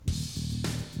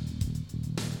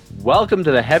Welcome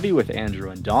to The Heavy with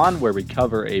Andrew and Don, where we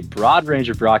cover a broad range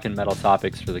of rock and metal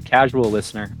topics for the casual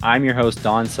listener. I'm your host,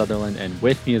 Don Sutherland, and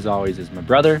with me as always is my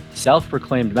brother,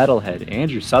 self-proclaimed metalhead,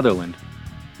 Andrew Sutherland.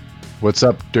 What's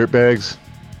up, dirtbags?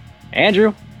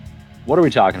 Andrew, what are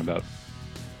we talking about?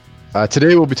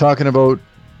 Today we'll be talking about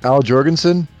Al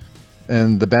Jourgensen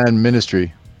and the band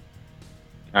Ministry.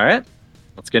 All right,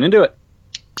 let's get into it.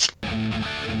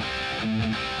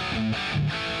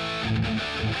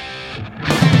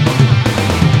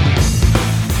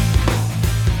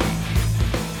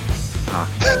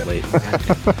 Late.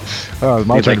 Oh,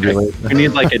 my turn to be late. We need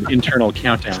like an internal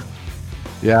countdown.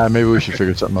 Yeah, maybe we should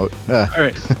figure something out. Yeah. All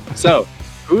right. So,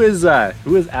 who is Al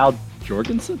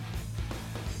Jourgensen?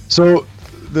 So,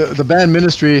 the band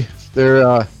Ministry, they're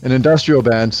an industrial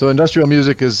band. So, industrial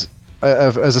music is,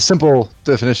 as a simple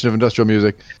definition of industrial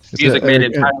music, it's music made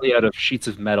entirely out of sheets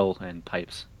of metal and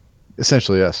pipes.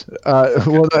 Essentially, yes.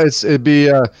 Well, I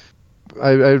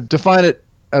define it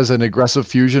as an aggressive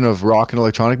fusion of rock and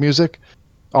electronic music,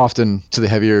 often to the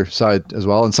heavier side as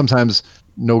well, and sometimes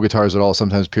no guitars at all,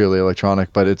 sometimes purely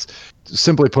electronic, but it's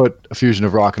simply put a fusion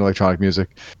of rock and electronic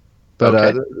music. But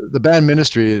okay. The band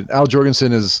Ministry, Al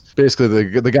Jourgensen is basically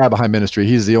the guy behind Ministry.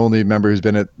 He's the only member who's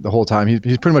been it the whole time. He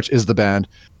pretty much is the band.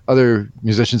 Other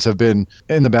musicians have been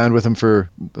in the band with him for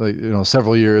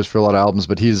several years for a lot of albums,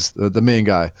 but he's the main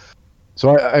guy.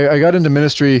 So I got into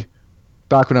Ministry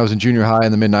back when I was in junior high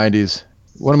in the mid-90s.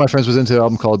 One of my friends was into an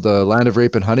album called Land of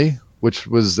Rape and Honey, which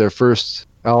was their first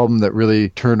album that really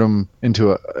turned them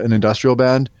into an industrial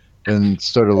band and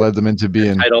led them into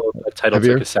being the title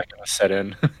heavier. Took a second to set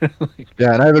in.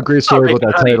 Yeah, and I have a great story about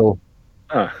that title.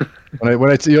 Huh.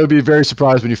 You'll be very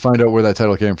surprised when you find out where that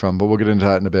title came from, but we'll get into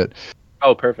that in a bit.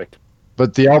 Oh, perfect.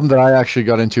 But the album that I actually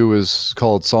got into was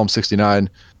called Psalm 69.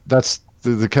 That's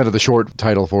the kind of the short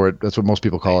title for it. That's what most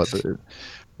people call it.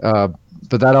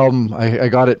 But that album, I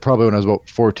got it probably when I was about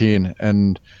 14,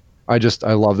 and I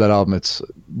love that album. It's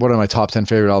one of my top 10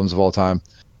 favorite albums of all time.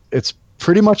 It's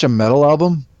pretty much a metal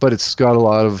album, but it's got a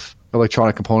lot of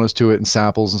electronic components to it and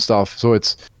samples and stuff. So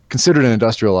it's considered an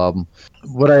industrial album.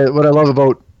 What I love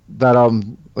about that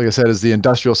album, like I said, is the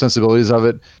industrial sensibilities of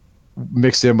it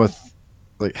mixed in with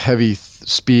like heavy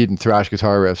speed and thrash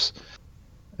guitar riffs.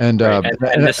 And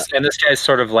this guy's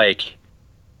sort of like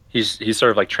he's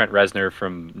sort of like Trent Reznor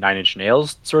from Nine Inch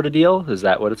Nails sort of deal. Is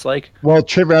that what it's like? Well,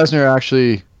 Trent Reznor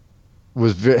actually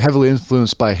was heavily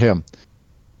influenced by him.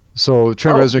 So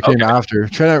Trent Reznor came after.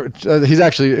 He's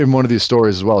actually in one of these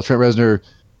stories as well. Trent Reznor is...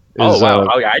 Oh, wow.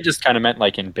 I just kind of meant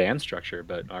like in band structure,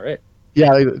 but all right.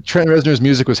 Yeah, Trent Reznor's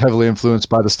music was heavily influenced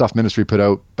by the stuff Ministry put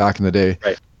out back in the day.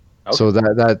 Right. Okay. So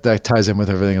that ties in with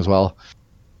everything as well.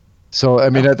 So I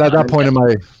mean, at that point in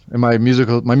my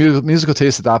musical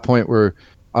taste at that point, where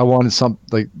I wanted some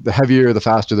like the heavier, the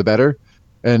faster, the better.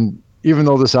 And even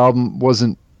though this album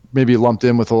wasn't maybe lumped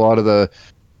in with a lot of the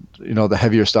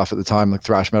heavier stuff at the time, like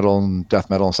thrash metal and death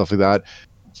metal and stuff like that,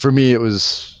 for me it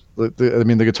was the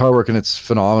guitar work, and it's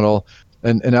phenomenal.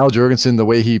 And Al Jourgensen, the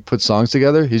way he puts songs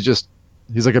together, he's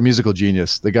like a musical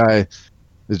genius. The guy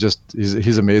is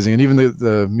he's amazing. And even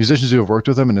the musicians who have worked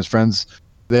with him and his friends,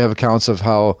 they have accounts of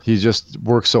how he just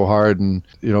works so hard, and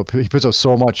he puts out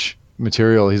so much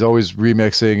material. He's always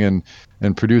remixing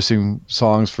and producing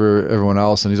songs for everyone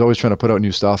else, and he's always trying to put out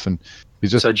new stuff. And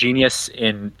he's just so genius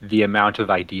in the amount of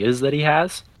ideas that he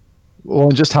has. Well,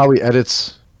 and just how he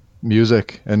edits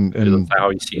music and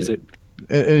how he sees it.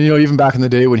 And even back in the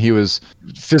day when he was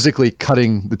physically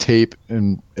cutting the tape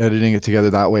and editing it together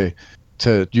that way,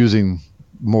 to using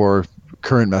more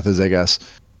current methods, I guess.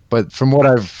 But from what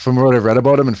I've read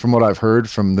about him and from what I've heard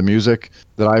from the music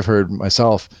that I've heard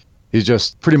myself, he's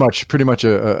just pretty much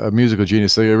a musical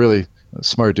genius. Like a really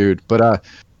smart dude. But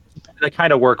the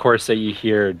kind of workhorse that you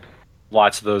hear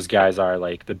lots of those guys are,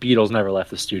 like the Beatles never left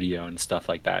the studio and stuff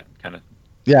like that kind of.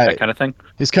 Yeah, that kind of thing.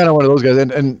 He's kind of one of those guys,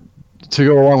 and to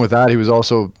go along with that, he was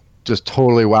also just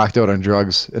totally whacked out on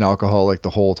drugs and alcohol like the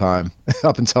whole time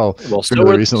up until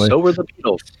really recently. So were the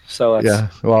Beatles. So yeah,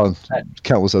 well,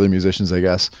 countless other musicians, I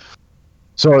guess.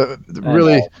 So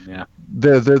really,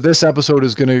 this episode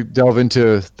is going to delve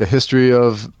into the history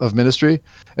of Ministry,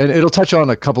 and it'll touch on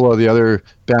a couple of the other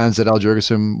bands that Al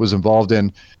Jourgensen was involved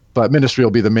in, but Ministry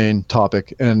will be the main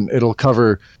topic, and it'll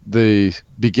cover the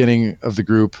beginning of the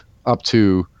group up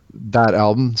to that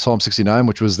album, Psalm 69,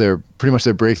 which was pretty much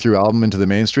their breakthrough album into the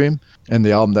mainstream, and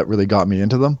the album that really got me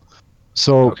into them.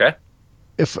 So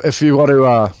if you want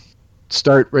to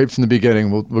start right from the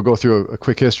beginning, we'll go through a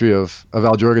quick history of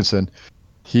Al Jourgensen.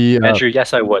 Andrew,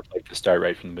 yes, I would like to start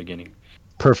right from the beginning.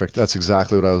 Perfect. That's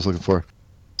exactly what I was looking for.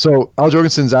 So Al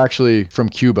Jorgensen's actually from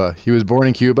Cuba. He was born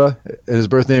in Cuba, and his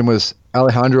birth name was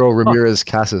Alejandro Ramirez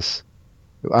Casas.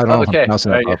 I don't know if I'm Okay.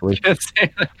 pronouncing that properly.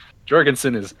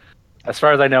 Jorgensen is, as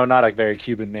far as I know, not a very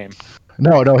Cuban name.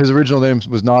 No, his original name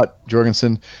was not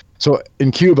Jourgensen. So in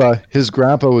Cuba, his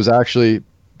grandpa was actually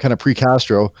kind of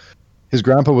pre-Castro. His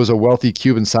grandpa was a wealthy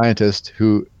Cuban scientist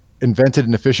who invented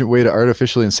an efficient way to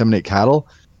artificially inseminate cattle,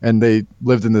 and they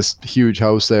lived in this huge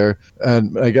house there.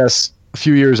 And I guess a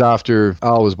few years after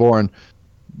Al was born,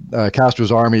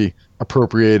 Castro's army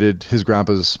appropriated his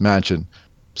grandpa's mansion.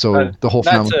 So the whole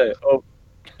family.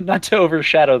 Not to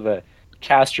overshadow the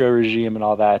Castro regime and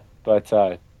all that, but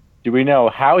do we know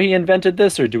how he invented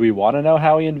this, or do we want to know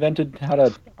how he invented how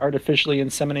to artificially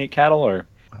inseminate cattle, or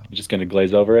are you just going to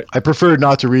glaze over it? I prefer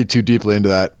not to read too deeply into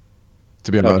that,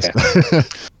 to be honest. Okay.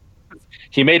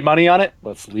 He made money on it.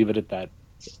 Let's leave it at that.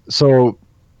 So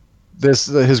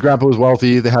his grandpa was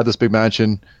wealthy. They had this big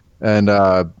mansion, and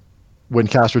when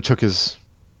Castro took his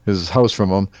house from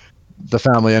him, the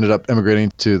family ended up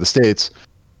immigrating to the States.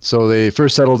 So they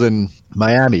first settled in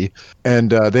Miami,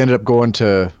 and they ended up going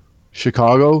to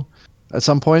Chicago at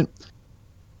some point.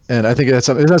 And I think it has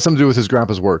something to do with his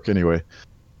grandpa's work anyway.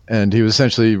 And he was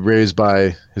essentially raised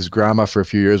by his grandma for a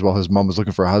few years while his mom was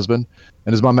looking for a husband.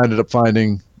 And his mom ended up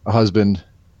finding a husband,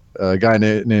 a guy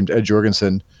named Ed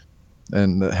Jourgensen,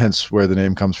 and hence where the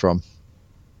name comes from.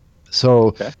 So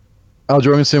okay. Al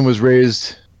Jourgensen was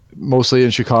raised mostly in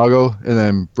Chicago and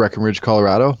then Breckenridge,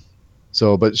 Colorado.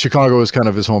 So, but Chicago was kind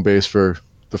of his home base for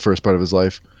the first part of his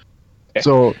life. Okay.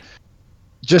 So,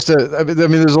 I mean,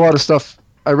 there's a lot of stuff.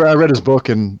 I read his book,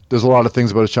 and there's a lot of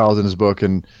things about his childhood in his book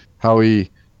and how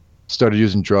he started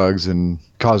using drugs and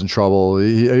causing trouble.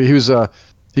 He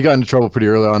got into trouble pretty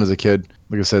early on as a kid.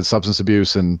 Like I said, substance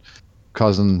abuse and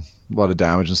causing a lot of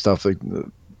damage and stuff. Like,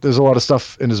 there's a lot of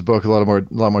stuff in his book, a lot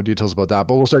more details about that.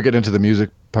 But we'll start getting into the music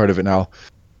part of it now.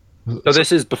 So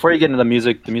this is, before you get into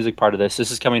the music part of this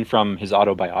is coming from his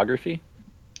autobiography?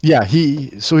 Yeah,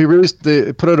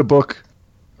 they put out a book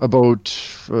about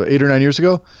 8 or 9 years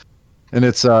ago, and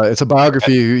it's a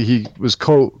biography. Okay. He was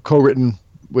co-written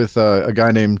with a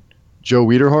guy named Joe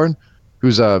Wiederhorn,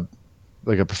 who's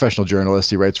like a professional journalist.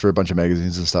 He writes for a bunch of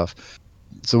magazines and stuff.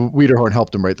 So Wiederhorn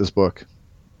helped him write this book.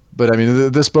 But I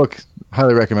mean, this book,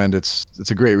 highly recommend. It's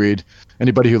a great read.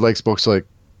 Anybody who likes books like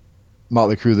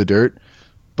Motley Crue, The Dirt,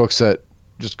 books that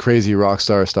just crazy rock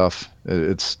star stuff,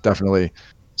 it's definitely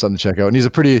something to check out. And he's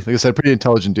like I said, pretty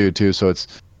intelligent dude too, so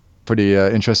it's pretty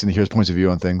interesting to hear his points of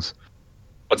view on things.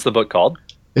 What's the book called?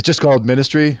 It's just called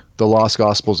Ministry: The Lost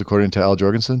Gospels According to Al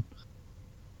Jourgensen.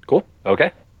 Cool.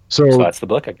 Okay. So that's the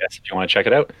book, I guess, if you want to check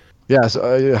it out. Yeah, so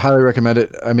I highly recommend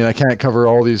it. I mean, I can't cover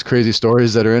all these crazy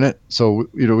stories that are in it, so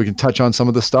we can touch on some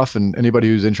of the stuff, and anybody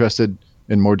who's interested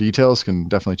in more details can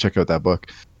definitely check out that book.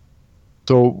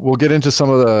 So we'll get into some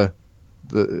of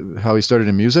the how he started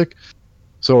in music.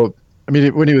 So, I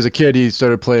mean, when he was a kid, he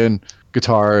started playing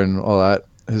guitar and all that.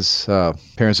 His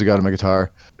parents had got him a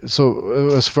guitar.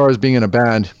 So as far as being in a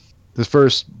band, his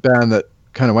first band that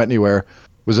kind of went anywhere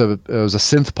was a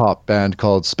synth pop band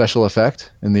called Special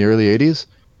Effect in the early 80s.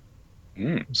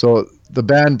 So the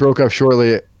band broke up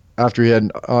shortly after he had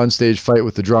an onstage fight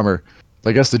with the drummer.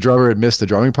 I guess the drummer had missed the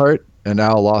drumming part, and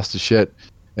Al lost his shit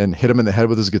and hit him in the head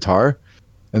with his guitar.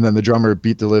 And then the drummer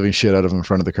beat the living shit out of him in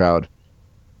front of the crowd.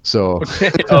 So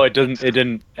it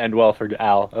didn't end well for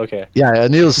Al. Okay. Yeah,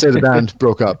 needless to say, the band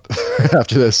broke up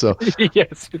after this. So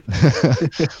yes.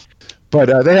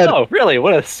 But they had. Oh, really?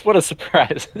 What a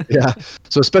surprise. Yeah.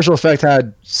 So Special Effect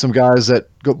had some guys that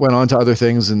went on to other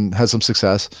things and had some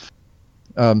success.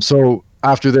 So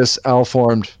after this, Al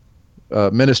formed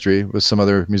Ministry with some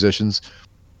other musicians,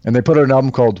 and they put out an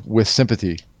album called With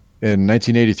Sympathy in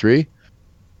 1983.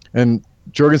 And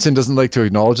Jourgensen doesn't like to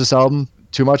acknowledge this album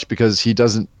too much because he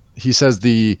says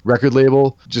the record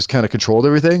label just kind of controlled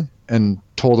everything and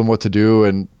told him what to do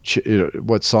and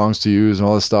what songs to use and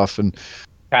all this stuff. And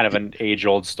kind of an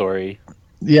age-old story.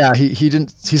 Yeah, he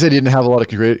said he didn't have a lot of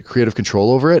creative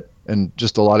control over it and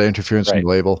just a lot of interference from the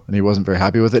label, and he wasn't very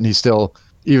happy with it. And he still,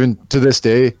 even to this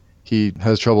day, he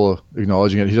has trouble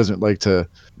acknowledging it. He doesn't like to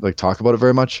talk about it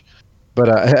very much. But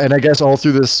and I guess all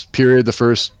through this period, the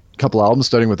first couple albums,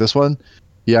 starting with this one,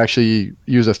 he actually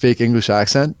used a fake English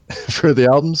accent for the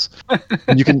albums.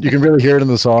 And you can really hear it in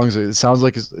the songs. It sounds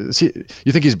like you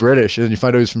think he's British, and then you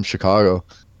find out he's from Chicago,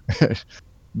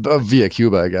 via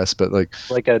Cuba, I guess. But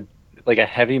like a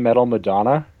heavy metal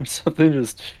Madonna or something,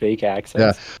 just fake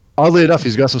accents. Yeah. Oddly enough,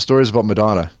 he's got some stories about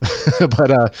Madonna.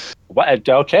 But what?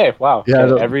 Okay, wow.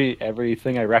 Yeah,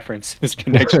 everything I reference is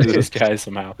connected to this guy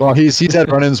somehow. Well, he's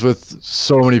had run-ins with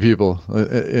so many people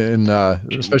in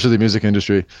especially the music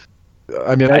industry.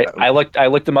 I mean, I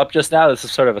looked him up just now. This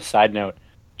is sort of a side note,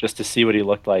 just to see what he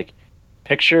looked like.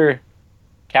 Picture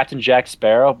Captain Jack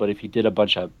Sparrow, but if he did a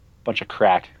bunch of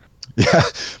crack. Yeah,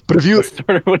 but if you That's sort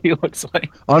of what he looks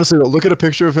like. honestly look at a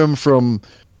picture of him from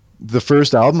the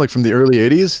first album, like from the early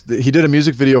 '80s, he did a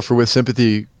music video for With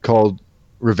Sympathy called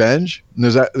Revenge. And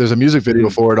there's a music video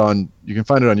for it you can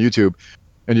find it on YouTube.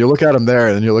 And you look at him there,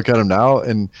 and then you look at him now,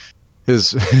 and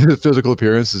his physical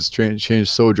appearance has changed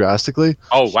so drastically.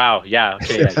 Oh wow, yeah,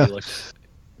 okay, yeah,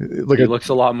 he looks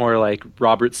a lot more like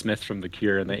Robert Smith from The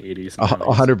Cure in the 80s.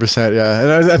 100%, yeah.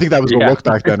 And I think that was the look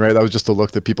back then, right? That was just the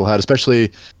look that people had,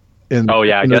 especially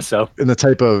I guess so. In the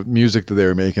type of music that they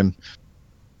were making.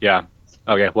 Yeah.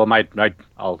 Okay. Well,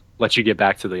 I'll let you get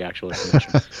back to the actual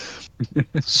information.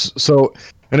 So,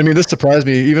 and I mean, this surprised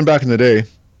me even back in the day.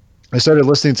 I started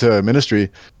listening to Ministry,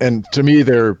 and to me,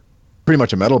 they're pretty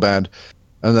much a metal band.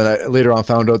 And then I later on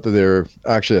found out that they were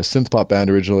actually a synth pop band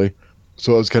originally.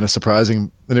 So it was kind of surprising,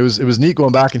 and it was neat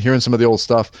going back and hearing some of the old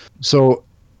stuff. So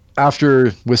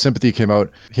after With Sympathy came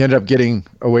out, he ended up getting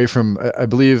away from, I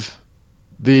believe,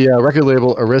 the record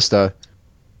label Arista.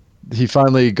 He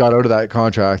finally got out of that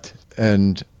contract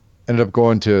and ended up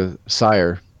going to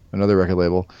Sire, another record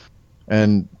label.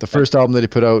 And the first album that he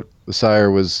put out with Sire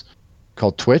was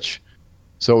called Twitch.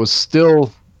 So it was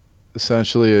still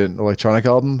essentially an electronic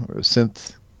album or a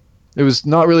synth. It was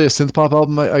not really a synth pop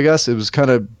album, I guess. It was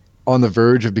kind of on the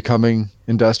verge of becoming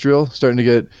industrial, starting to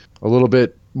get a little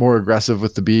bit more aggressive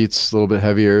with the beats, a little bit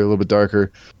heavier, a little bit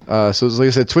darker. So it was, like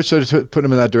I said, Twitch started putting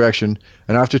him in that direction.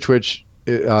 And after Twitch,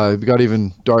 it got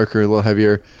even darker, a little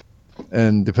heavier.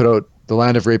 And they put out The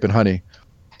Land of Rape and Honey.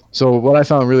 So what I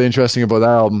found really interesting about that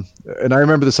album, and I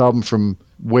remember this album from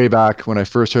way back when I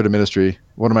first heard of Ministry.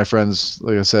 One of my friends,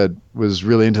 like I said, was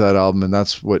really into that album, and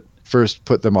that's what first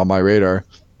put them on my radar.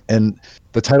 And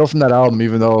the title from that album,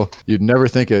 even though you'd never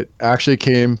think it, actually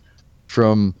came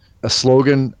from a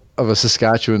slogan of a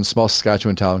small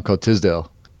Saskatchewan town called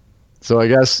Tisdale. So I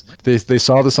guess they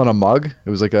saw this on a mug. It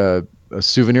was like a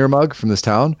souvenir mug from this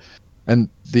town. And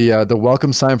the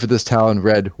welcome sign for this town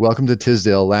read, "Welcome to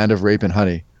Tisdale, land of rape and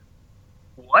honey."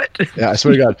 What? Yeah, I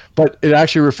swear to God. But it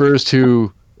actually refers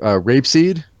to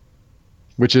rapeseed,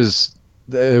 which it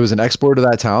was an export of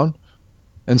that town.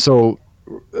 And so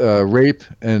rape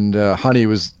and honey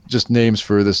was just names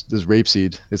for this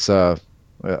rapeseed. It's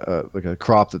like a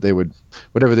crop that they would,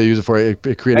 whatever they use it for,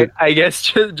 it created. I guess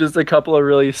just a couple of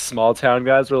really small town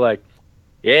guys were like,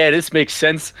 yeah, this makes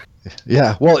sense.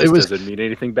 Yeah, well, it doesn't mean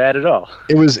anything bad at all.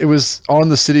 It was on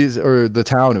the cities or the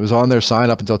town. It was on their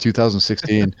sign up until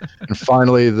 2016, and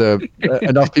finally,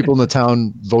 enough people in the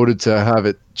town voted to have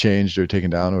it changed or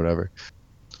taken down or whatever.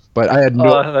 But I had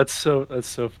no. That's so funny.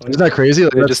 Isn't that crazy?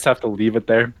 They just have to leave it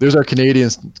there. There's our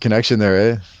Canadian connection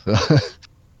there, eh?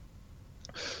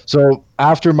 So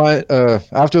after The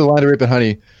Land of Rape and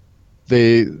Honey,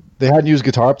 they hadn't used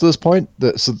guitar up to this point.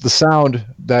 So the sound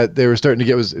that they were starting to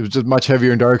get was just much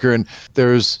heavier and darker. And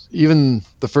there's even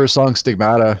the first song,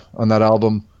 Stigmata, on that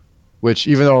album, which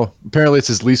even though apparently it's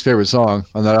his least favorite song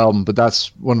on that album, but that's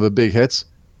one of the big hits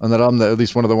on that album, at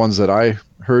least one of the ones that I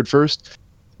heard first.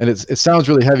 And it sounds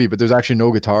really heavy, but there's actually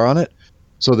no guitar on it.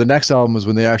 So the next album was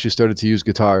when they actually started to use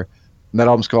guitar. And that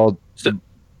album's called...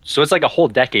 So it's like a whole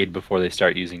decade before they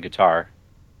start using guitar.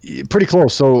 Pretty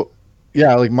close. So...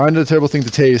 yeah, like Mind of the Terrible Thing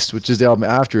to Taste, which is the album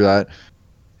after that,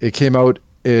 it came out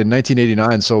in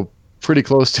 1989, so pretty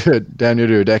close to it, damn near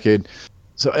to a decade.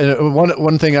 So, and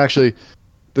one thing actually,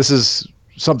 this is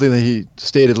something that he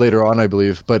stated later on, I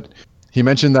believe, but he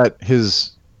mentioned that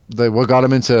what got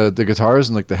him into the guitars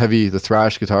and like the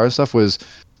thrash guitar stuff was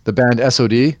the band SOD,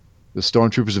 the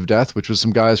Stormtroopers of Death, which was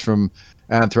some guys from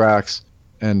Anthrax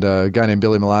and a guy named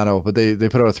Billy Milano, but they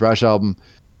put out a thrash album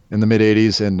in the mid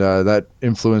 80s, and that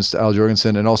influenced Al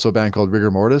Jourgensen, and also a band called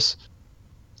Rigor Mortis.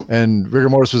 And Rigor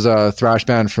Mortis was a thrash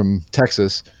band from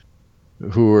Texas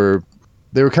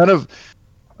they were kind of,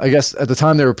 I guess at the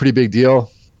time they were a pretty big deal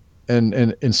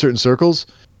in certain circles,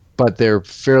 but they're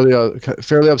fairly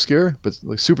obscure, but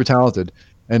like super talented.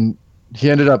 And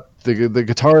he ended up, the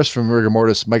guitarist from Rigor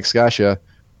Mortis, Mike Scatia,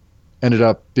 ended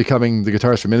up becoming the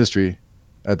guitarist for Ministry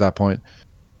at that point.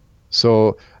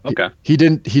 So okay. He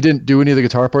didn't do any of the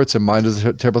guitar parts in Mind is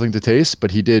a Terrible Thing to Taste,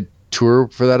 but he did tour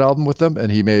for that album with them,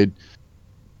 and he made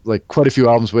like quite a few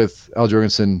albums with Al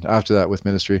Jourgensen after that with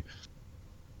Ministry.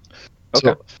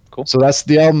 Okay, cool. So that's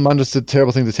the album Mind is a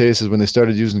Terrible Thing to Taste is when they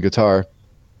started using guitar.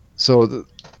 So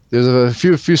there's a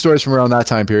few stories from around that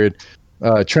time period.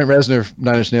 Trent Reznor,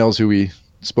 Nine Inch Nails, who we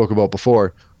spoke about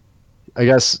before, I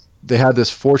guess they had this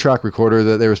 4-track recorder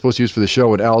that they were supposed to use for the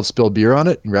show, and Al spilled beer on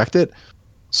it and wrecked it.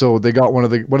 So they got one of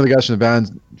the guys from the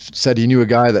band said he knew a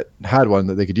guy that had one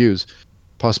that they could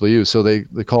possibly use. So he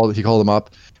called him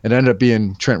up, and it ended up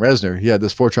being Trent Reznor. He had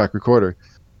this 4-track recorder,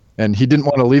 and he didn't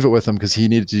want to leave it with him because he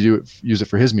needed to use it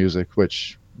for his music,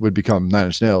 which would become Nine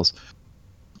Inch Nails.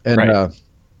 And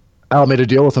Al made a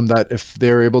deal with him that if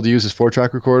they were able to use his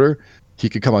 4-track recorder, he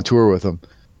could come on tour with them.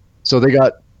 So they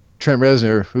got Trent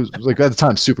Reznor, who's like at the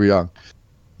time super young,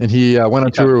 and he went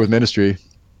on tour with Ministry.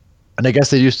 And I guess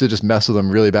they used to just mess with him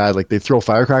really bad. Like they throw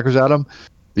firecrackers at him,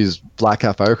 these black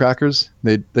cat firecrackers.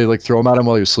 They like throw them at him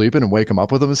while he was sleeping and wake him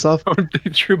up with them and stuff.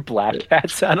 They threw black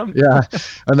cats at him. Yeah,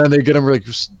 and then they get him like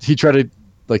he tried to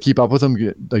like keep up with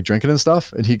him, like drinking and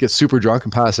stuff, and he gets super drunk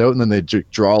and pass out, and then they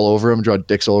draw all over him, draw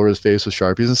dicks all over his face with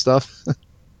Sharpies and stuff.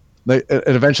 And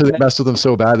eventually they messed with him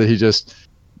so bad that he just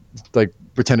like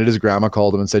pretended his grandma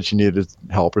called him and said she needed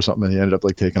help or something, and he ended up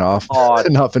like taking off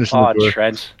and not finishing the tour.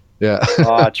 Trent. Yeah.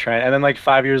 Trent. And then like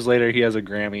 5 years later, he has a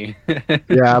Grammy.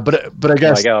 Yeah, but I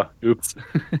guess oops.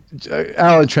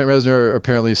 Al and Trent Reznor are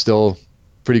apparently still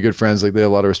pretty good friends. Like they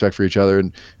have a lot of respect for each other,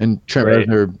 and Trent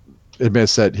Reznor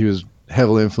admits that he was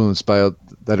heavily influenced by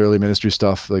that early Ministry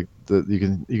stuff. Like you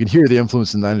can hear the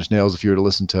influence in Nine Inch Nails if you were to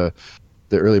listen to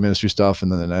the early Ministry stuff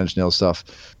and then the Nine Inch Nails stuff.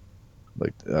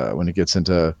 Like when it gets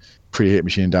into Pretty Hate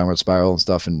Machine, Downward Spiral and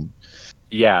stuff, and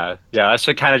yeah, that's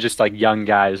kind of just like young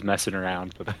guys messing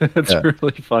around, but it's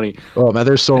really funny. Oh man,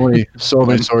 there's so many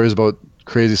stories about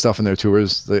crazy stuff in their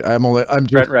tours. I'm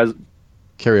just,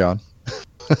 carry on.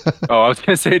 I was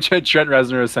gonna say Trent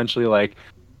Reznor essentially like,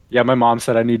 yeah, my mom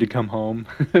said I need to come home.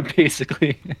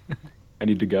 Basically, I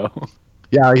need to go.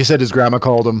 Yeah, like you said, his grandma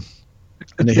called him,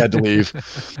 and he had to leave.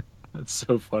 That's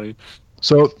so funny.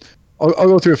 So I'll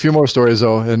go through a few more stories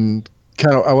though, and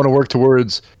kind of I want to work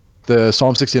towards the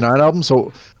Psalm 69 album.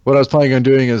 So what I was planning on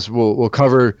doing is we'll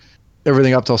cover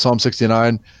everything up till Psalm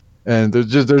 69, and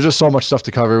there's just so much stuff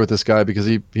to cover with this guy because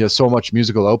he has so much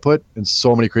musical output and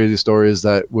so many crazy stories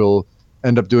that we'll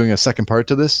end up doing a second part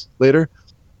to this later.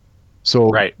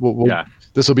 So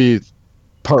this will be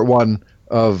part 1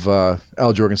 of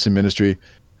Al Jourgensen Ministry,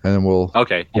 and then we'll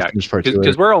finish part 2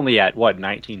 because we're only at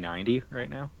 1990 right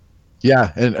now.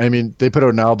 Yeah, and I mean they put out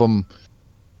an album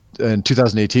in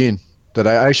 2018 that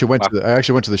I actually went to. I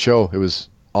actually went to the show. It was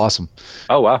awesome.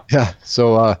 Oh wow! Yeah.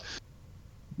 So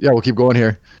we'll keep going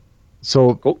here.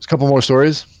 So a couple more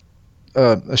stories.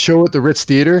 A show at the Ritz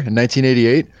Theater in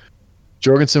 1988.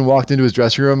 Jourgensen walked into his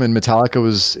dressing room, and Metallica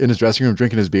was in his dressing room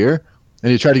drinking his beer.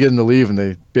 And he tried to get him to leave, and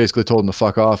they basically told him to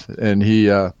fuck off. And he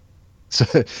wanted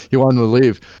him to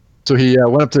leave. So he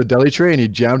went up to the deli tray, and he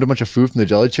jammed a bunch of food from the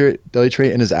deli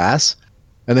tray in his ass.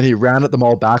 And then he ran at them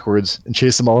all backwards and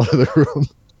chased them all out of the room.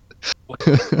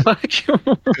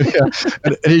 Yeah,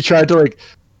 and he tried to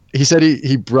he said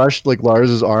he brushed like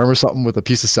Lars's arm or something with a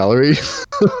piece of celery.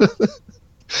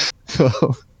 So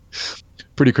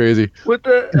pretty crazy.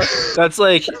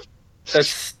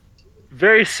 That's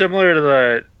very similar to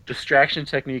the distraction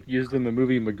technique used in the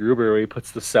movie MacGruber, where he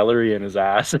puts the celery in his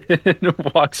ass and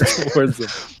walks towards him.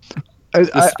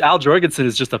 Al Jourgensen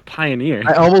is just a pioneer.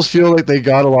 I almost feel like they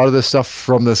got a lot of this stuff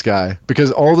from this guy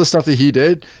because all the stuff that he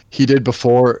did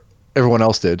before everyone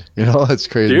else did. You know, it's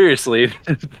crazy. Seriously,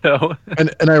 though.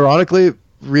 And ironically,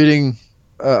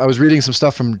 I was reading some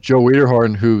stuff from Joe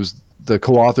Wiederhorn, who's the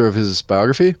co-author of his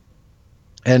biography.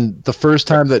 And the first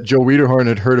time that Joe Wiederhorn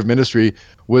had heard of Ministry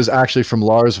was actually from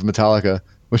Lars of Metallica,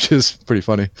 which is pretty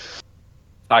funny.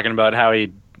 Talking about how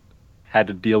he had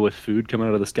to deal with food coming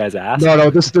out of this guy's ass? No,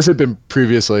 this had been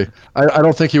previously. I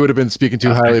don't think he would have been speaking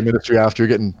too highly of Ministry after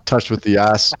getting touched with the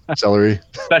ass celery.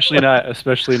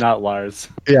 Especially not Lars.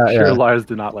 Yeah, Lars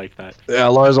did not like that. Yeah,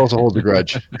 Lars also holds a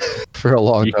grudge for a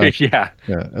long time.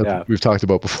 Yeah. We've talked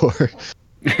about before.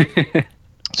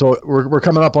 So we're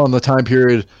coming up on the time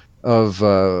period of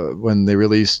when they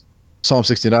released Psalm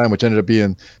 69, which ended up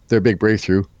being their big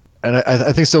breakthrough. And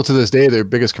I think still to this day, their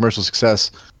biggest commercial success.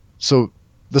 So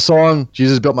the song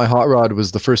Jesus Built My Hot Rod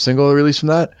was the first single released from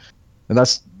that. And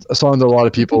that's a song that a lot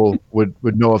of people would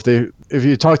know if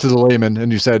you talk to the layman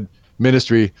and you said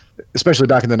Ministry, especially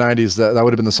back in the 90s, that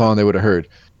would have been the song they would have heard.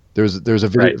 There was a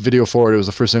video for it. It was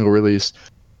the first single released.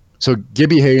 So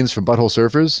Gibby Haynes from Butthole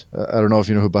Surfers. I don't know if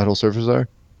you know who Butthole Surfers are.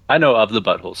 I know of the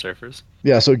Butthole Surfers.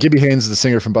 Yeah, so Gibby Haynes, the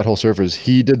singer from Butthole Surfers,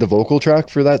 he did the vocal track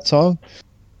for that song.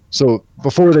 So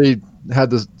before they had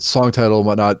the song title and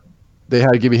whatnot, they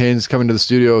had Gibby Haynes come into the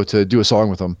studio to do a song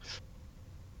with them.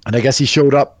 And I guess he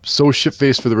showed up so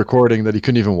shit-faced for the recording that he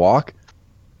couldn't even walk.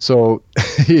 So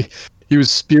he was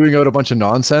spewing out a bunch of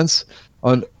nonsense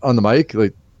on the mic,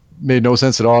 like made no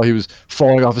sense at all. He was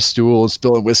falling off a stool and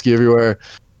spilling whiskey everywhere.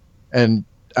 And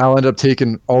Al ended up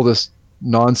taking all this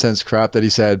nonsense crap that he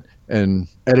said and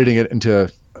editing it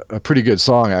into a pretty good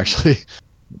song, actually.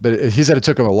 But he said it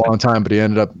took him a long time, but he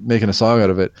ended up making a song out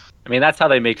of it. I mean, that's how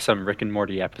they make some Rick and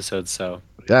Morty episodes, so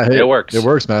yeah, hey, it works. It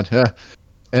works, man. Yeah,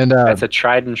 and that's a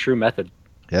tried and true method.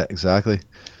 Yeah, exactly.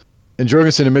 And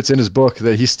Jourgensen admits in his book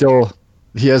that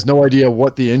he has no idea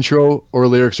what the intro or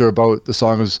lyrics are about. The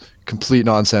song was complete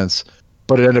nonsense,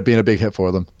 but it ended up being a big hit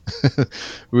for them. It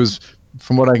was,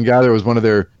 from what I can gather, it was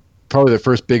probably their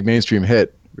first big mainstream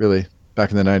hit, really,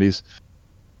 back in the 90s.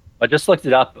 I just looked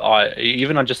it up.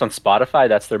 Even on Spotify,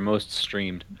 that's their most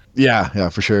streamed. Yeah,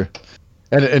 for sure.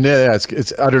 And yeah,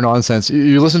 it's utter nonsense.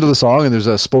 You listen to the song and there's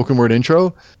a spoken word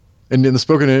intro, and in the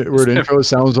spoken word intro, it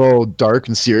sounds all dark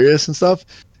and serious and stuff,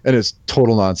 and it's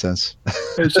total nonsense.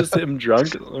 It's just him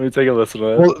drunk. Let me take a listen to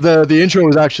it. Well, the intro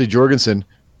is actually Jourgensen,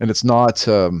 and it's not.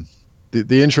 The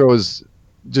intro is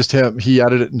just him. He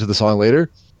added it into the song later,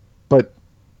 but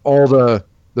all the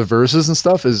verses and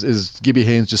stuff is Gibby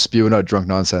Haynes just spewing out drunk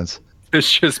nonsense. It's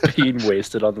just being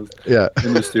wasted in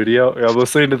the studio. I'm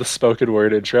listening to the spoken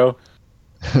word intro.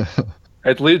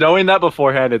 At least knowing that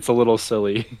beforehand, it's a little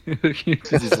silly.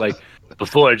 He's like,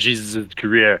 before Jesus'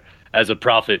 career as a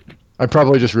prophet. I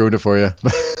probably just ruined it for you.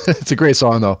 It's a great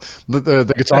song though.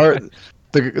 The guitar,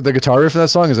 the guitar riff in that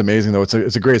song is amazing though. It's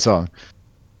a great song.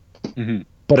 Mm-hmm.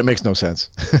 But it makes no sense.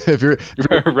 if you're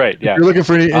right, yeah. If you're looking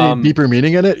for any deeper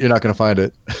meaning in it, you're not going to find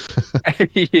it.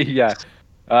 Yeah,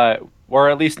 or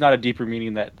at least not a deeper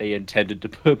meaning that they intended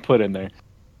to put in there.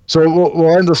 So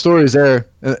we'll end the stories there.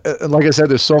 And like I said,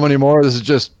 there's so many more. This is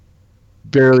just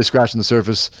barely scratching the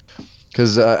surface.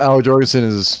 Because Al Jourgensen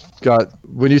has got,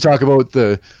 when you talk about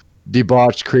the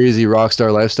debauched, crazy rock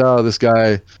star lifestyle, this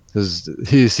guy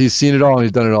he's seen it all and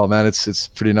he's done it all, man. It's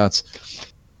pretty nuts.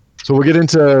 So we'll get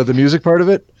into the music part of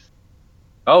it.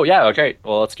 Oh, yeah, okay.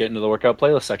 Well, let's get into the workout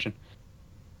playlist section.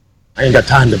 I ain't got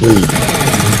time to bleed.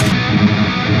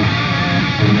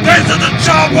 Get to the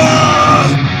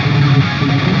chopper!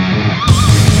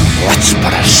 Let's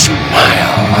put a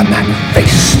smile on that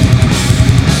face.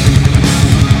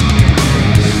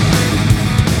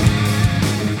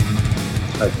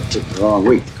 I took the wrong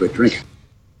week to quit drinking.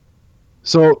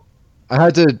 So I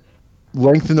had to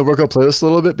lengthen the workout playlist a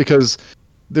little bit because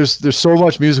there's so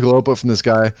much musical output from this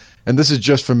guy, and this is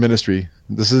just from Ministry.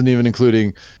 This isn't even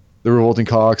including the Revolting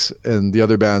Cocks and the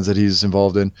other bands that he's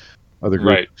involved in, other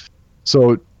groups. Right.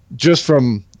 So just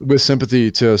from With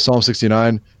Sympathy to Psalm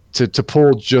 69, to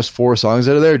pull just 4 songs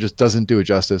out of there just doesn't do it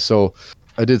justice. So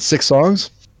I did 6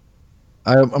 songs.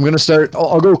 I'm going to start,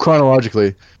 I'll go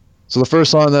chronologically. So the first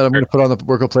song that I'm going to put on the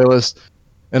workout playlist,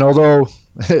 and although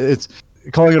it's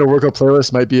calling it a workout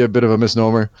playlist might be a bit of a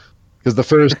misnomer, because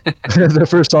the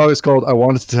first song is called "I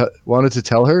Wanted to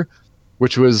Tell Her,"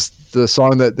 which was the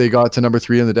song that they got to number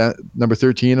number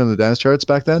 13 on the dance charts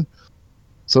back then.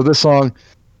 So this song,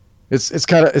 it's a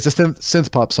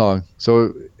synth pop song,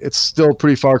 so it's still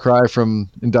pretty far cry from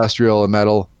industrial and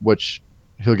metal, which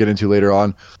he'll get into later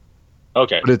on.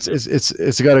 Okay, but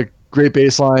it's got a great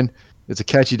bass line. It's a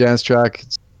catchy dance track.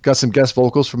 It's got some guest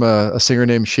vocals from a singer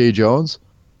named Shay Jones,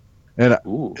 and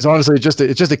it's honestly just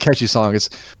a catchy song. It's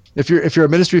if you're a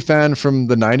Ministry fan from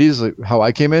the 90s, like how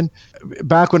I came in,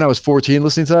 back when I was 14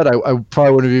 listening to that, I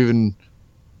probably wouldn't have even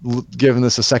given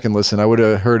this a second listen. I would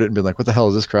have heard it and been like, what the hell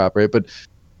is this crap, right? But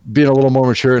being a little more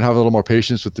mature and having a little more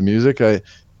patience with the music, I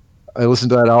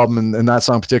listened to that album, and that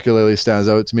song particularly stands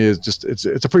out to me. It's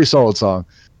a pretty solid song,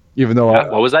 even though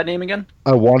what was that name again?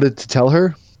 I Wanted to Tell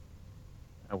Her.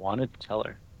 I Wanted to Tell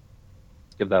Her.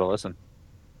 Let's give that a listen.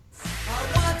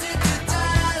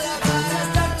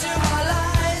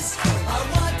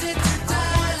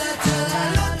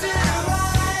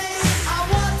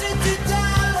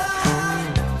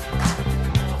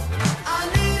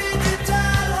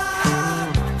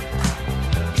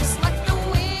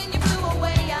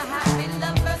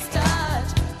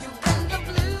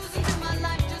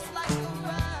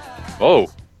 Oh,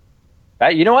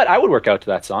 you know what? I would work out to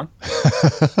that song.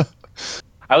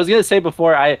 I was gonna say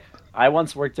before, I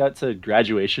once worked out to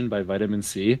Graduation by Vitamin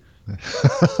C.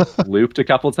 Looped a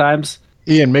couple times.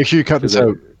 Ian, make sure you cut this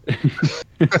out.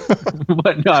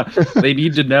 But no, they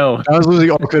need to know. I was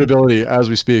losing all credibility as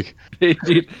we speak.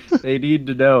 They need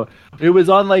to know. It was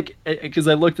on because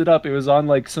I looked it up. It was on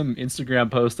some Instagram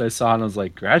post I saw, and I was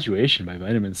like, Graduation by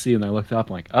Vitamin C, and I looked it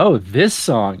up. I'm like, oh, this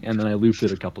song, and then I looped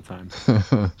it a couple times.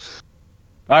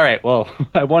 All right, well,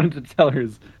 I wanted to tell her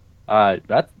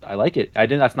that I like it.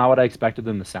 That's not what I expected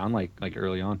them to sound like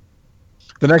early on.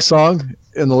 The next song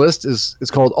in the list is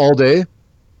called All Day.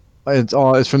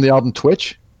 It's from the album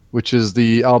Twitch, which is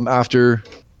the album after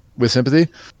With Sympathy.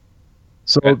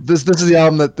 So this is the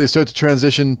album that they start to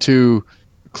transition to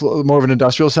more of an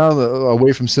industrial sound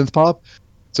away from synth pop.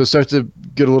 So it starts to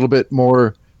get a little bit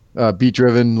more beat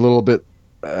driven, a little bit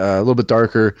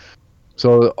darker.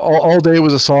 So all day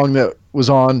was a song that was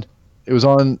on. It was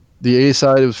on the A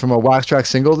side. It was from a Wax Trax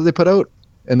single that they put out,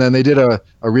 and then they did a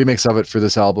remix of it for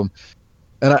this album.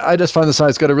 And I just find the side,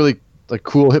 it's got a really like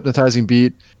cool hypnotizing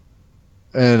beat,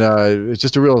 and it's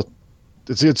just a real.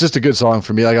 It's just a good song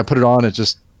for me. Like I put it on,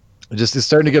 it's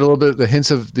starting to get a little bit the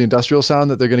hints of the industrial sound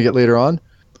that they're going to get later on.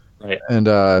 Right. And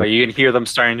but you can hear them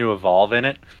starting to evolve in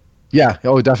it. Yeah.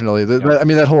 Oh, definitely. I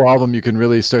mean, that whole album, you can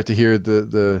really start to hear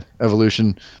the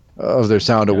evolution of their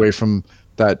sound away from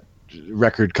that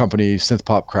record company synth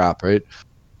pop crap, right?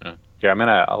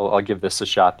 Yeah. I'll give this a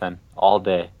shot then. All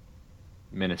Day,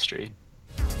 Ministry.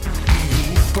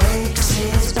 Breaks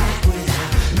his back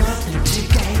without nothing to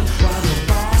gain, while the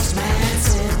boss man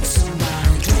sits around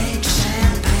and drinks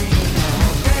champagne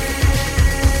all day.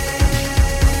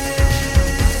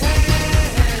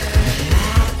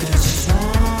 Now there's just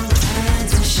one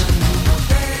transition.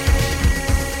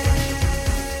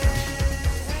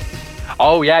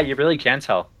 Oh yeah, you really can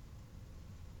tell.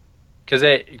 Cause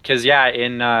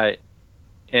in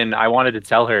I Wanted to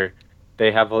Tell Her,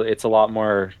 it's a lot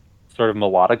more sort of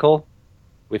melodical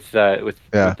with the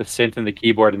synth and the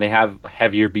keyboard, and they have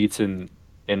heavier beats in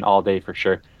All Day for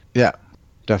sure. Yeah,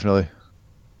 definitely.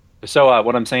 So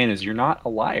what I'm saying is, you're not a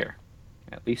liar,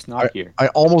 at least not here. I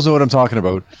almost know what I'm talking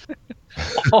about.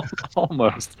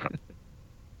 Almost.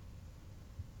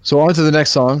 So on to the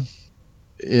next song.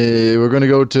 We're going to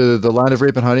go to The Land of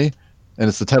Rape and Honey, and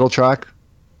it's the title track,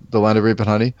 The Land of Rape and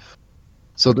Honey.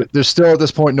 So there's still at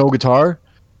this point no guitar,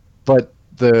 but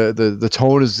the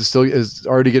tone is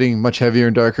already getting much heavier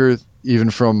and darker, even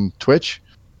from Twitch.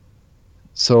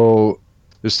 So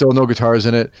there's still no guitars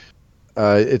in it.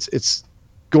 It's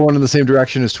going in the same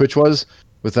direction as Twitch was,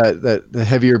 with that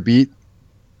heavier beat,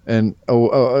 and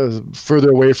further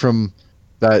away from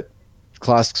that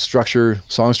classic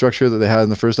song structure that they had in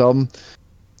the first album.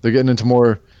 They're getting into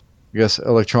more, I guess,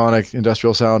 electronic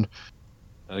industrial sound.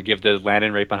 I'll give the Land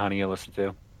and Rape and Honey a listen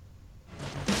to.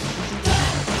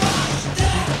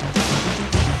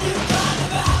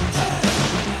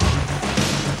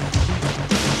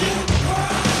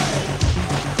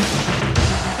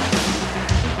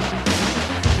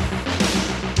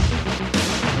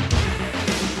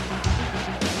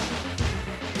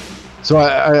 So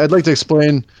I'd like to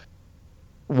explain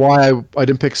why I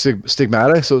didn't pick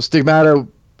Stigmata. So Stigmata,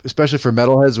 especially for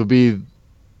metalheads, would be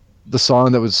the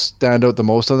song that would stand out the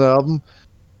most on that album,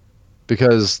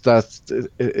 because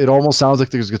it almost sounds like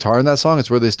there's guitar in that song. It's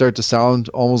where they start to sound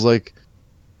almost like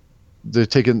they're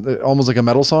taking almost like a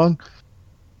metal song.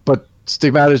 But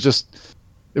Stigmata is just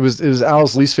it was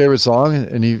Al's least favorite song,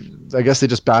 and I guess they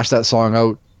just bashed that song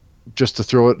out just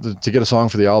to get a song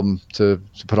for the album to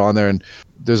put on there. And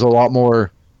there's a lot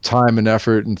more time and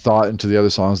effort and thought into the other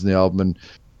songs in the album, and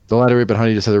The Land of Rape and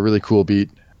Honey just had a really cool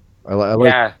beat. I really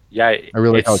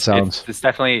like how it sounds. It's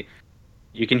definitely,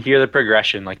 you can hear the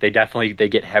progression. Like they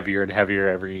get heavier and heavier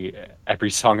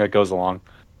every song that goes along.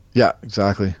 Yeah,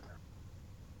 exactly.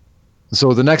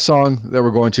 So the next song that we're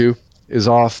going to is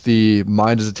off the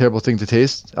Mind is a Terrible Thing to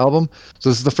Taste album. So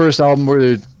this is the first album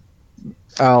where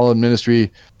Al and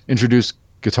Ministry introduced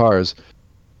guitars.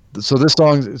 So this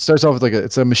song, it starts off with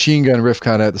it's a machine gun riff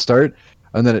kind of at the start,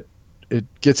 and then it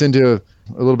gets into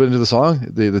a little bit into the song.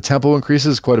 The tempo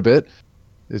increases quite a bit.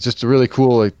 It's just a really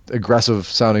cool, aggressive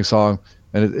sounding song,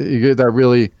 and you get that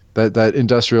really that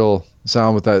industrial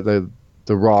sound with the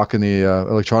rock and the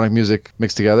electronic music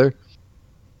mixed together.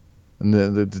 And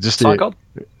What's the song called?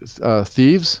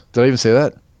 Thieves. Did I even say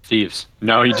that? Thieves.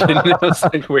 No, you didn't. I was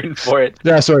waiting for it.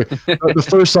 Yeah, sorry. The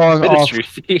first song off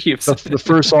Thieves. The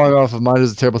first song off of Mind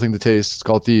is a Terrible Thing to Taste. It's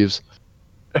called Thieves.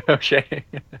 Okay.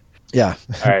 Yeah.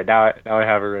 All right, now I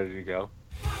have it ready to go.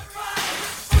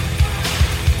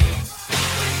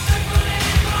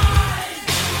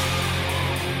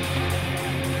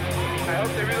 I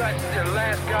hope they realize it's their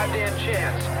last goddamn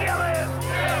chance. Kill him!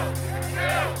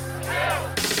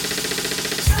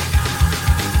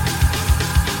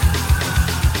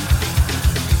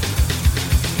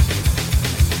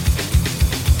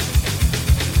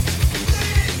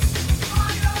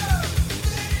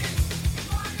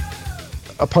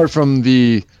 Apart from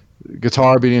the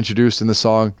guitar being introduced in this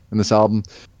album,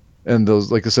 and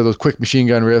those, like I said, those quick machine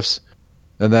gun riffs,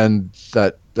 and then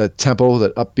that tempo,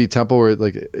 that upbeat tempo where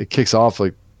it kicks off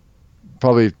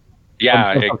probably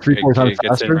 3-4 times gets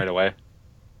faster in right away.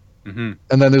 Mm-hmm.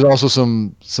 And then there's also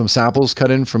some samples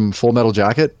cut in from Full Metal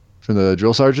Jacket from the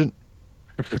Drill Sergeant.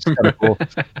 It's kind of cool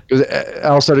because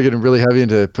Al started getting really heavy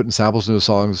into putting samples into his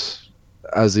songs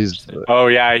as these. Oh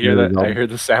yeah, I hear that. I album. hear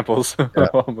the samples Yeah.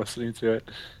 while I'm listening to it.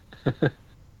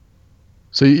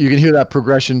 So you can hear that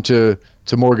progression to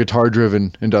more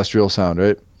guitar-driven industrial sound,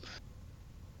 right?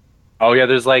 Oh yeah,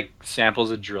 there's like samples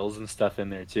of drills and stuff in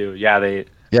there too. Yeah, they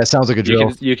Yeah, it sounds like a you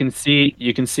drill. can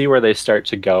you can see where they start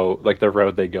to go, like the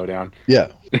road they go down. Yeah.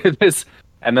 This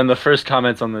and then the first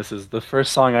comments on this is the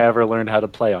first song I ever learned how to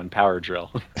play on power drill.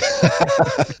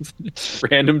 Just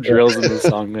random drills in the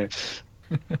song there.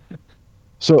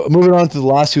 So moving on to the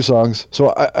last two songs.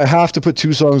 So I have to put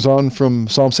two songs on from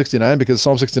Psalm 69 because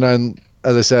Psalm 69,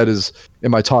 as I said, is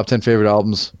in my top 10 favorite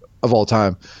albums of all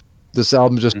time. This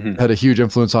album just had a huge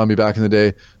influence on me back in the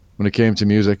day when it came to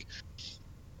music.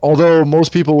 Although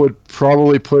most people would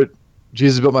probably put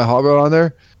Jesus Built My Hot Rod on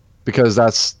there because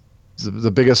that's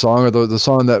the biggest song, or the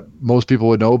song that most people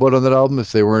would know about on that album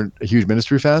if they weren't a huge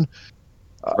Ministry fan.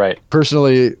 Right.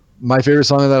 Personally, my favorite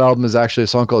song on that album is actually a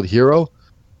song called Hero.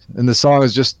 And the song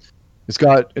is just, it's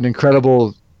got an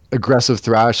incredible aggressive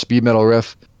thrash speed metal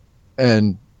riff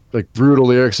and like brutal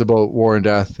lyrics about war and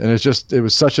death. And it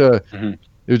was such an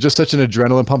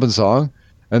adrenaline pumping song.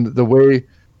 And the way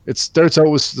it starts out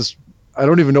with this, I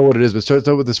don't even know what it is, but it starts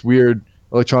out with this weird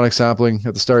electronic sampling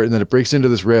at the start, and then it breaks into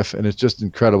this riff, and it's just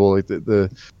incredible, like the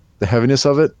heaviness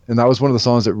of it. And that was one of the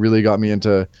songs that really got me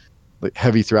into like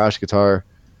heavy thrash guitar.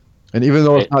 And even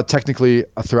though it's not technically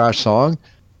a thrash song,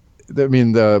 I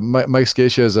mean, Mike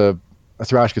Scatia is a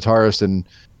thrash guitarist, and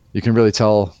you can really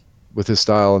tell with his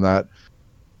style and that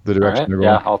the direction they're going.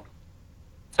 Yeah, I'll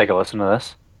take a listen to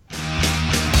this.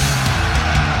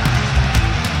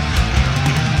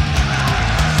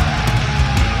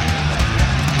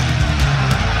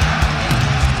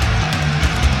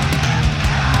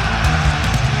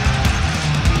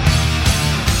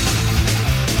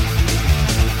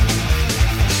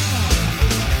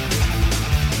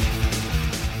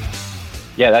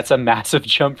 Yeah, that's a massive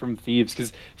jump from Thieves,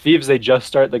 because Thieves, they just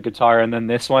start the guitar, and then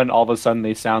this one, all of a sudden,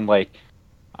 they sound like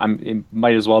it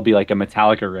might as well be like a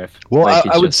Metallica riff. Well, like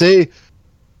I would say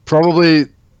probably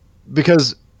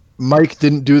because Mike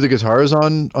didn't do the guitars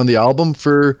on the album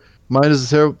for Mine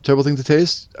is a Terrible Thing to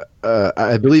Taste.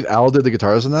 I believe Al did the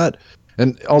guitars on that.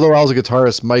 And although Al's a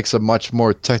guitarist, Mike's a much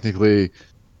more technically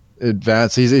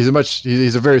advanced. He's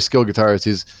a very skilled guitarist.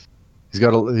 He's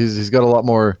got a lot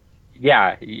more.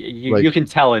 Yeah, you can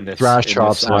tell in this thrash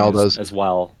chops than Al does as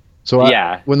well. So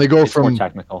yeah, when they go it's more from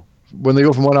technical, when they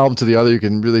go from one album to the other, you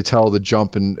can really tell the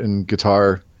jump in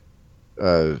guitar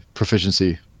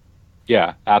proficiency.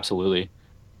 Yeah, absolutely.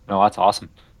 No, that's awesome.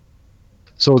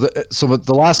 So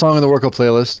the last song on the workout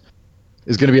playlist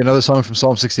is going to be another song from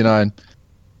Psalm 69,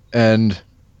 and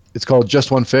it's called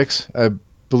Just One Fix. I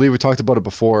believe we talked about it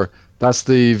before. That's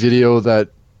the video that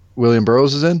William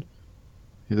Burroughs is in.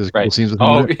 There's a couple scenes with him.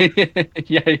 Oh,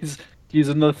 yeah, he's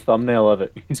in the thumbnail of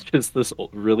it. He's just this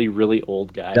really, really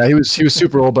old guy. Yeah, he was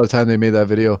super old by the time they made that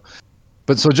video.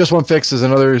 But so Just One Fix is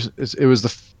another. It was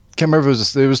can't remember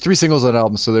if it was 3 singles on that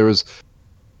album. So there was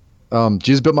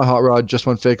Jesus Built My Hot Rod, Just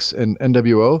One Fix, and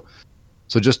NWO.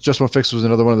 So just One Fix was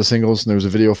another one of the singles, and there was a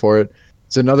video for it.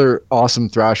 It's another awesome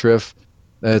thrash riff.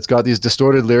 It's got these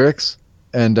distorted lyrics,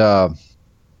 and Al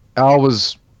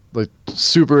was like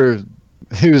super.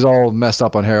 He was all messed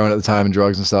up on heroin at the time and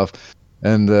drugs and stuff,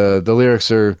 and the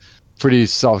lyrics are pretty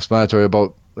self-explanatory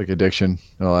about like addiction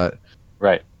and all that.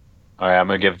 Right. All right, I'm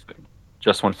gonna give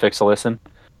Just One Fix a listen.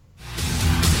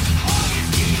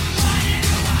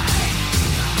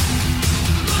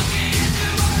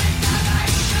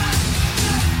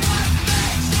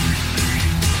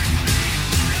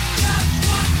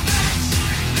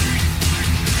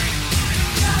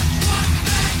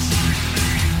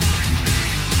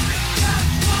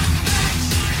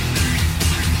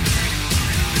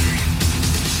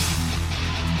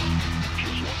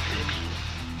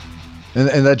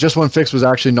 And that Just One Fix was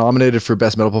actually nominated for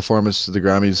Best Metal Performance to the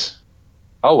Grammys.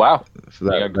 Oh wow! For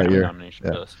that year.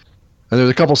 Yeah. And there's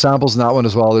a couple samples in that one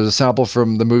as well. There's a sample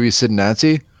from the movie Sid and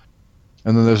Nancy,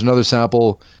 and then there's another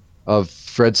sample of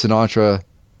Fred Sinatra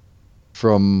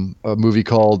from a movie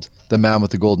called The Man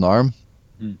with the Golden Arm.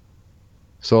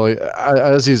 So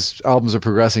as these albums are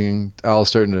progressing, Al's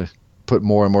starting to put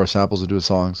more and more samples into his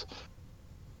songs.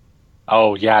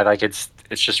 Oh yeah, like it's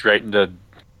just right into.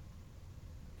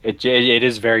 It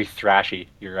is very thrashy.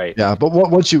 You're right. Yeah, but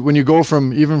when you go from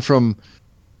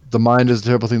The Mind is a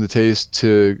Terrible Thing to Taste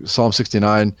to Psalm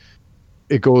 69,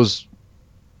 it goes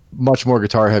much more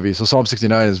guitar heavy. So Psalm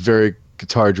 69 is very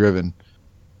guitar driven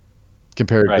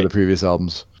compared to the previous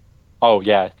albums. Oh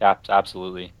yeah,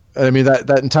 absolutely. And I mean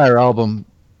that entire album.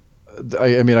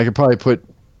 I mean I could probably put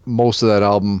most of that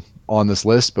album on this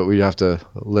list, but we'd have to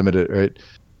limit it, right?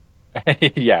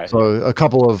 Yeah. So a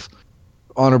couple of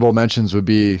honorable mentions would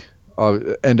be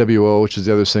NWO, which is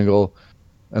the other single,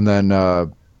 and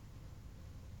then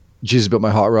Jesus Built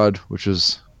My Hot Rod, which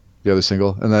is the other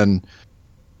single, and then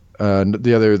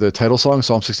the title song,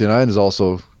 Psalm 69, is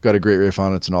also got a great riff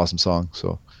on it. It's an awesome song.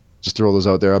 So just throw those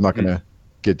out there. I'm not going to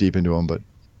get deep into them, but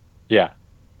Yeah.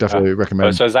 definitely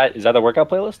recommend. So is that the workout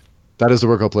playlist? That is the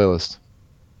workout playlist.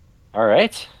 All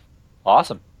right.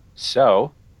 Awesome.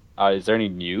 So, is there any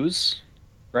news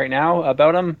right now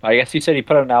about him? I guess you said he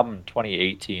put out an album in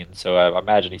 2018, so I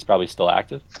imagine he's probably still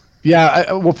active.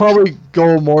 Yeah, we'll probably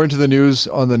go more into the news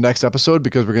on the next episode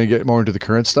because we're going to get more into the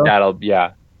current stuff.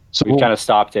 Yeah. So We've kind of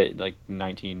stopped at like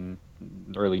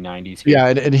early 90s here. Yeah,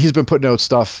 and he's been putting out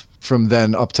stuff from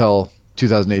then up till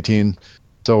 2018.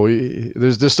 So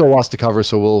there's still lots to cover.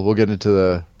 So we'll get into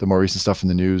the more recent stuff in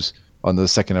the news on the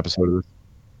second episode of this.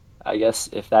 I guess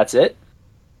if that's it,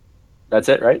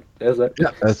 right? That's it.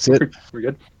 Yeah, that's it. We're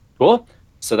good. Cool.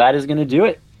 So that is going to do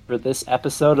it for this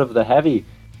episode of The Heavy,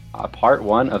 part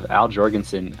 1 of Al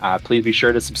Jourgensen. Please be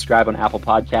sure to subscribe on Apple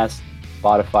Podcasts,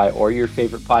 Spotify, or your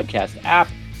favorite podcast app.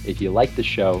 If you like the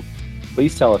show,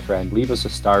 please tell a friend. Leave us a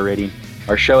star rating.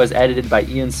 Our show is edited by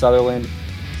Ian Sutherland,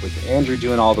 with Andrew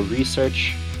doing all the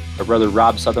research. Our brother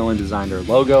Rob Sutherland designed our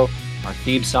logo. Our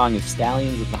theme song is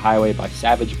Stallions of the Highway by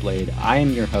Savage Blade. I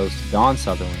am your host, Don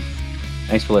Sutherland.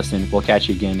 Thanks for listening. We'll catch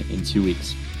you again in 2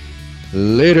 weeks.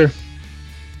 Later.